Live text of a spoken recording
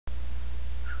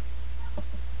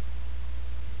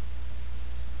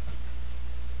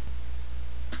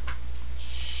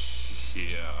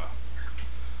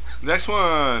Next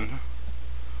one,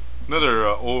 another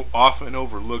often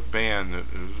overlooked band that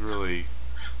is really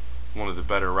one of the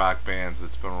better rock bands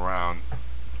that's been around.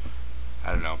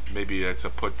 I don't know. Maybe it's a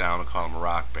put down to call them a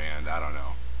rock band. I don't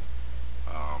know.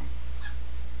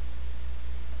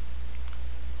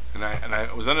 And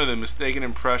I was under the mistaken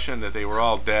impression that they were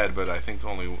all dead, but I think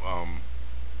only one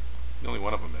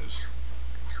of them is.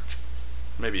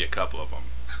 Maybe a couple of them.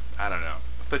 I don't know.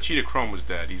 I thought Cheetah Chrome was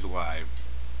dead. He's alive.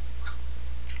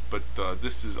 But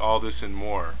this is All This and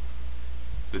More,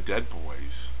 the Dead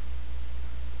Boys.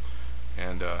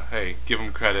 And hey, give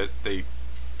them credit. They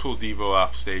pulled Devo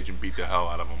off stage and beat the hell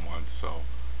out of him once. So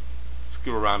let's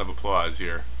give a round of applause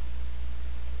here.